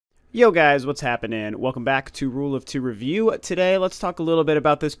Yo guys, what's happening? Welcome back to Rule of Two Review. Today, let's talk a little bit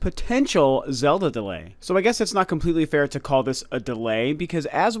about this potential Zelda delay. So I guess it's not completely fair to call this a delay because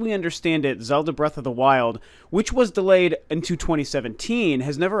as we understand it, Zelda Breath of the Wild, which was delayed into 2017,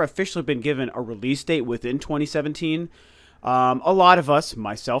 has never officially been given a release date within 2017. A lot of us,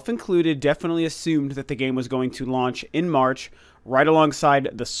 myself included, definitely assumed that the game was going to launch in March, right alongside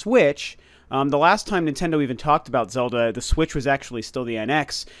the Switch. The last time Nintendo even talked about Zelda, the Switch was actually still the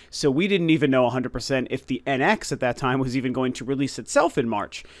NX, so we didn't even know 100% if the NX at that time was even going to release itself in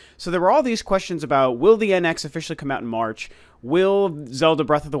March. So there were all these questions about, will the NX officially come out in March? Will Zelda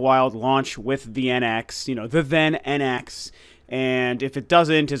Breath of the Wild launch with the NX, the then NX? And if it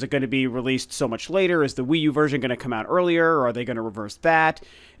doesn't, is it going to be released so much later? Is the Wii U version going to come out earlier, or are they going to reverse that?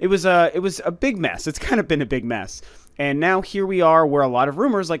 It was a big mess. It's kind of been a big mess. And now here we are where a lot of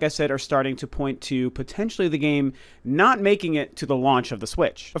rumors, like I said, are starting to point to potentially the game not making it to the launch of the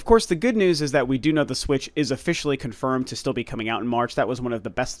Switch. Of course, the good news is that we do know the Switch is officially confirmed to still be coming out in March. That was one of the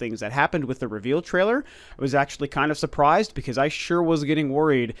best things that happened with the reveal trailer. I was actually kind of surprised because I sure was getting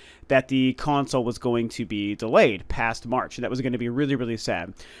worried that the console was going to be delayed past March. That was going to be really, really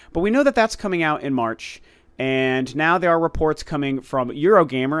sad. But we know that that's coming out in March. And now there are reports coming from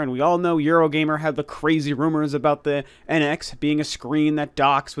Eurogamer, and we all know Eurogamer had the crazy rumors about the NX being a screen that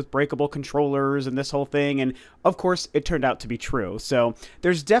docks with breakable controllers and this whole thing, and of course it turned out to be true. So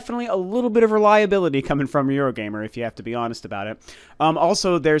there's definitely a little bit of reliability coming from Eurogamer, if you have to be honest about it.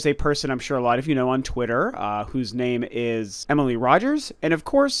 Also, there's a person I'm sure a lot of you know on Twitter whose name is Emily Rogers, and of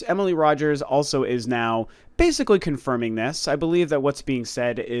course Emily Rogers also is now basically confirming this. I believe that what's being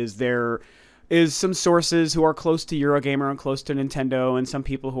said is there is some sources who are close to Eurogamer and close to Nintendo, and some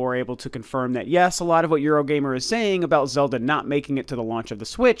people who are able to confirm that, yes, a lot of what Eurogamer is saying about Zelda not making it to the launch of the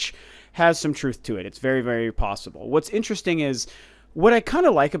Switch has some truth to it. It's very, very possible. What's interesting is, what I kind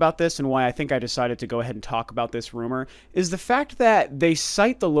of like about this, and why I think I decided to go ahead and talk about this rumor, is the fact that they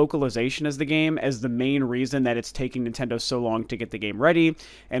cite the localization as the game as the main reason that it's taking Nintendo so long to get the game ready.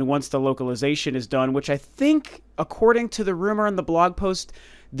 And once the localization is done, which I think, according to the rumor in the blog post,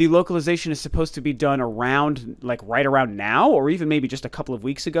 the localization is supposed to be done around, like right around now, or even maybe just a couple of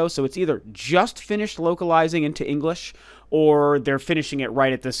weeks ago. So it's either just finished localizing into English, or they're finishing it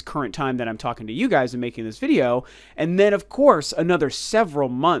right at this current time that I'm talking to you guys and making this video. And then, of course, another several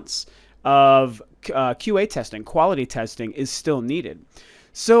months of QA testing, quality testing, is still needed.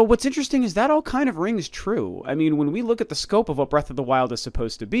 So what's interesting is that all kind of rings true. I mean, when we look at the scope of what Breath of the Wild is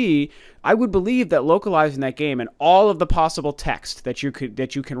supposed to be, I would believe that localizing that game and all of the possible text that you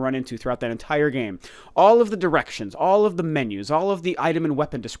can run into throughout that entire game, all of the directions, all of the menus, all of the item and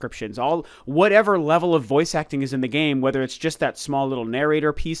weapon descriptions, all whatever level of voice acting is in the game, whether it's just that small little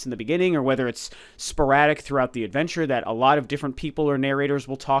narrator piece in the beginning or whether it's sporadic throughout the adventure that a lot of different people or narrators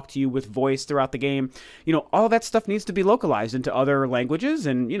will talk to you with voice throughout the game, all that stuff needs to be localized into other languages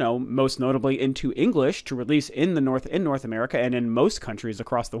and, most notably into English to release in North America and in most countries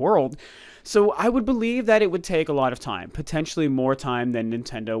across the world. So I would believe that it would take a lot of time, potentially more time than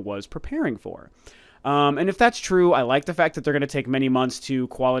Nintendo was preparing for. And if that's true, I like the fact that they're going to take many months to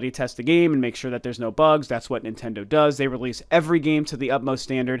quality test the game and make sure that there's no bugs. That's what Nintendo does. They release every game to the utmost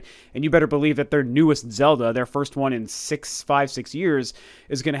standard, and you better believe that their newest Zelda, their first one in 5-6 years,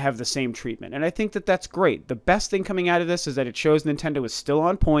 is going to have the same treatment. And I think that that's great. The best thing coming out of this is that it shows Nintendo is still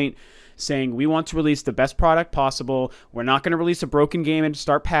on point, saying we want to release the best product possible. We're not going to release a broken game and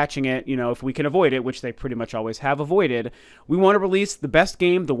start patching it, if we can avoid it, which they pretty much always have avoided. We want to release the best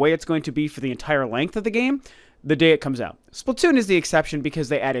game the way it's going to be for the entire length of the game the day it comes out. Splatoon is the exception because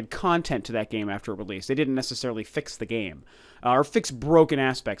they added content to that game after release. They didn't necessarily fix the game or fix broken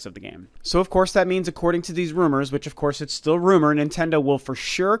aspects of the game. So of course that means, according to these rumors, which of course it's still rumor, Nintendo will for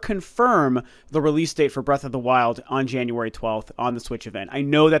sure confirm the release date for Breath of the Wild on January 12th on the Switch event. I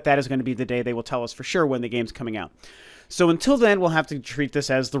know that that is going to be the day they will tell us for sure when the game's coming out. So until then, we'll have to treat this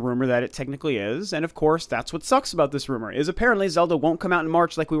as the rumor that it technically is. And of course, that's what sucks about this rumor, is apparently Zelda won't come out in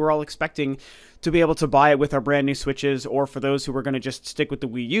March like we were all expecting, to be able to buy it with our brand new Switches, or for those who were going to just stick with the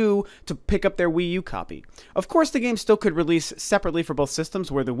Wii U to pick up their Wii U copy. Of course, the game still could release separately for both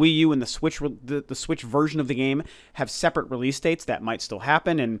systems, where the Wii U and the Switch version of the game have separate release dates. That might still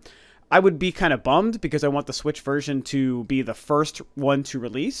happen, and I would be kind of bummed because I want the Switch version to be the first one to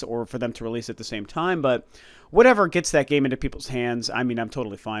release, or for them to release at the same time, but whatever gets that game into people's hands, I mean, I'm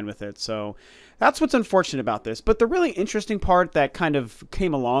totally fine with it. So that's what's unfortunate about this. But the really interesting part that kind of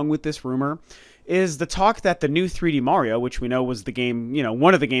came along with this rumor is the talk that the new 3D Mario, which we know was the game,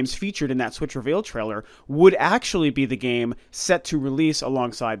 one of the games featured in that Switch reveal trailer, would actually be the game set to release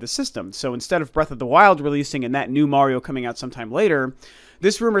alongside the system. So instead of Breath of the Wild releasing and that new Mario coming out sometime later,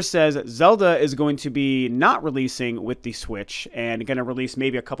 This rumor says Zelda is going to be not releasing with the Switch and going to release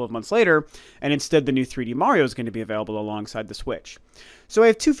maybe a couple of months later, and instead the new 3D Mario is going to be available alongside the Switch. So I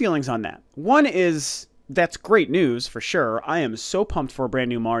have two feelings on that. One is, that's great news for sure. I am so pumped for a brand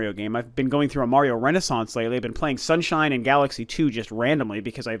new Mario game. I've been going through a Mario renaissance lately. I've been playing Sunshine and Galaxy 2 just randomly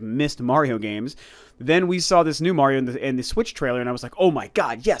because I've missed Mario games. Then we saw this new Mario in the Switch trailer, and I was like, oh my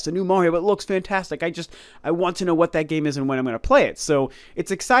god, yes, a new Mario, it looks fantastic. I want to know what that game is and when I'm going to play it. So it's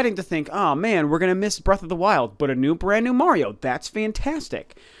exciting to think, oh man, we're going to miss Breath of the Wild, but a new brand new Mario, that's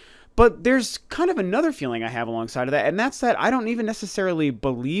fantastic. But there's kind of another feeling I have alongside of that, and that's that I don't even necessarily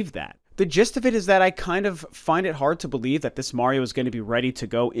believe that. The gist of it is that I kind of find it hard to believe that this Mario is going to be ready to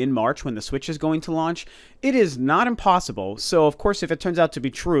go in March when the Switch is going to launch. It is not impossible. So, of course, if it turns out to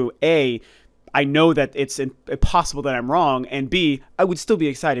be true, A, I know that it's impossible that I'm wrong, and B, I would still be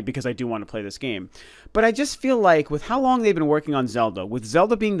excited because I do want to play this game. But I just feel like with how long they've been working on Zelda, with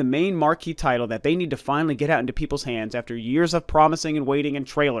Zelda being the main marquee title that they need to finally get out into people's hands after years of promising and waiting and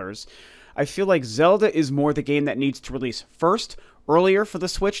trailers, I feel like Zelda is more the game that needs to release first, earlier for the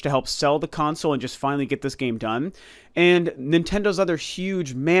Switch to help sell the console and just finally get this game done. And Nintendo's other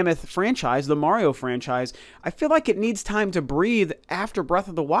huge mammoth franchise, the Mario franchise, I feel like it needs time to breathe after Breath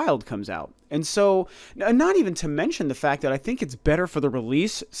of the Wild comes out. And so, not even to mention the fact that I think it's better for the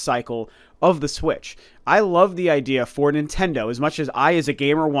release cycle of the Switch. I love the idea for Nintendo, as much as I as a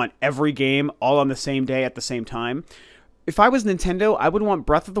gamer want every game all on the same day at the same time. If I was Nintendo, I would want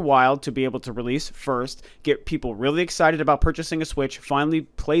Breath of the Wild to be able to release first, get people really excited about purchasing a Switch, finally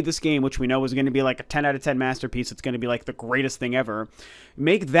play this game, which we know is going to be like a 10 out of 10 masterpiece. It's going to be like the greatest thing ever.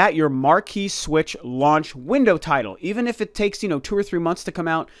 Make that your marquee Switch launch window title. Even if it takes, 2 or 3 months to come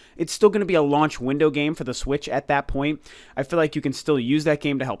out, it's still going to be a launch window game for the Switch at that point. I feel like you can still use that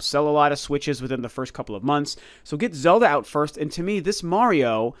game to help sell a lot of Switches within the first couple of months. So get Zelda out first. And to me, this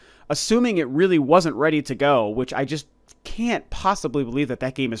Mario, assuming it really wasn't ready to go, which I just can't possibly believe that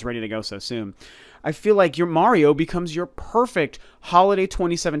that game is ready to go so soon. I feel like your Mario becomes your perfect holiday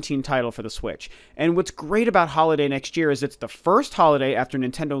 2017 title for the Switch. And what's great about holiday next year is it's the first holiday after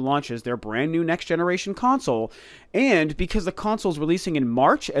Nintendo launches their brand new next generation console. And because the console's releasing in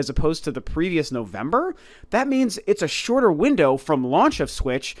March as opposed to the previous November, that means it's a shorter window from launch of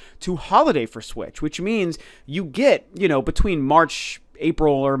Switch to holiday for Switch, which means you get, between March,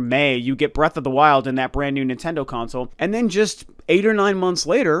 April, or May, you get Breath of the Wild in that brand new Nintendo console, and then just 8 or 9 months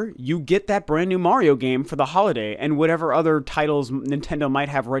later, you get that brand new Mario game for the holiday and whatever other titles Nintendo might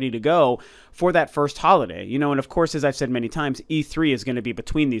have ready to go for that first holiday. And of course, as I've said many times, E3 is going to be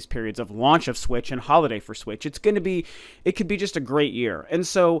between these periods of launch of Switch and holiday for Switch. It could be just a great year. And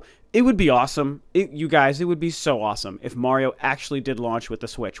so it would be awesome. You guys, it would be so awesome if Mario actually did launch with the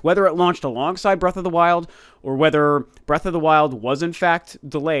Switch. Whether it launched alongside Breath of the Wild or whether Breath of the Wild was in fact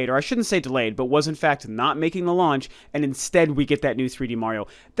delayed, or I shouldn't say delayed, but was in fact not making the launch, and instead we get that new 3D Mario.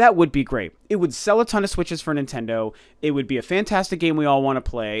 That would be great. It would sell a ton of Switches for Nintendo. It would be a fantastic game we all want to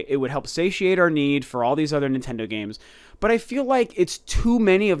play. It would help satiate our need for all these other Nintendo games. But I feel like it's too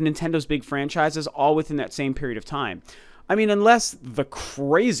many of Nintendo's big franchises all within that same period of time. I mean, unless the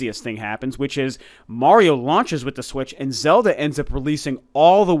craziest thing happens, which is Mario launches with the Switch and Zelda ends up releasing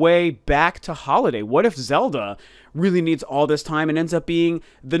all the way back to holiday. What if Zelda really needs all this time and ends up being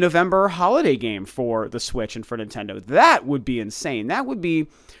the November holiday game for the Switch and for Nintendo? That would be insane. That would be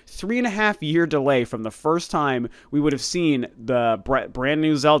 3.5-year delay from the first time we would have seen the brand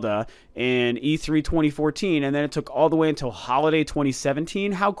new Zelda in E3 2014, and then it took all the way until holiday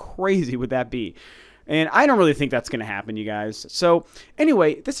 2017. How crazy would that be? And I don't really think that's going to happen, you guys. So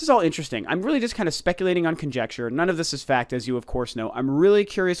anyway, this is all interesting. I'm really just kind of speculating on conjecture. None of this is fact, as you of course know. I'm really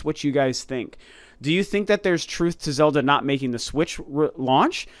curious what you guys think. Do you think that there's truth to Zelda not making the Switch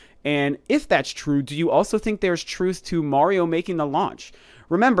launch? And if that's true, do you also think there's truth to Mario making the launch?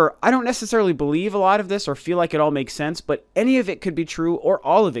 Remember, I don't necessarily believe a lot of this or feel like it all makes sense, but any of it could be true or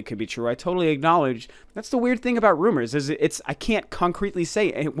all of it could be true. I totally acknowledge. That's the weird thing about rumors, is I can't concretely say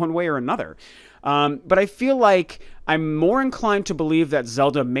it one way or another. But I feel like I'm more inclined to believe that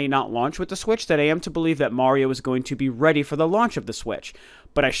Zelda may not launch with the Switch than I am to believe that Mario is going to be ready for the launch of the Switch.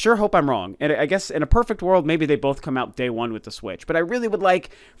 But I sure hope I'm wrong. And I guess in a perfect world, maybe they both come out day one with the Switch. But I really would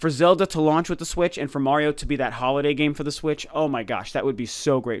like for Zelda to launch with the Switch and for Mario to be that holiday game for the Switch. Oh my gosh, that would be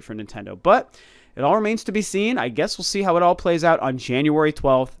so great for Nintendo. But it all remains to be seen. I guess we'll see how it all plays out on January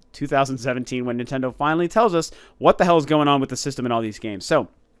 12th, 2017, when Nintendo finally tells us what the hell is going on with the system and all these games. So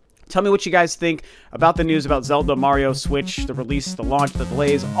tell me what you guys think about the news about Zelda, Mario, Switch, the release, the launch, the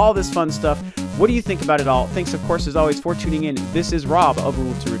delays, all this fun stuff. What do you think about it all? Thanks, of course, as always, for tuning in. This is Rob of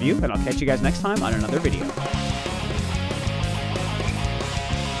Rule to Review, and I'll catch you guys next time on another video.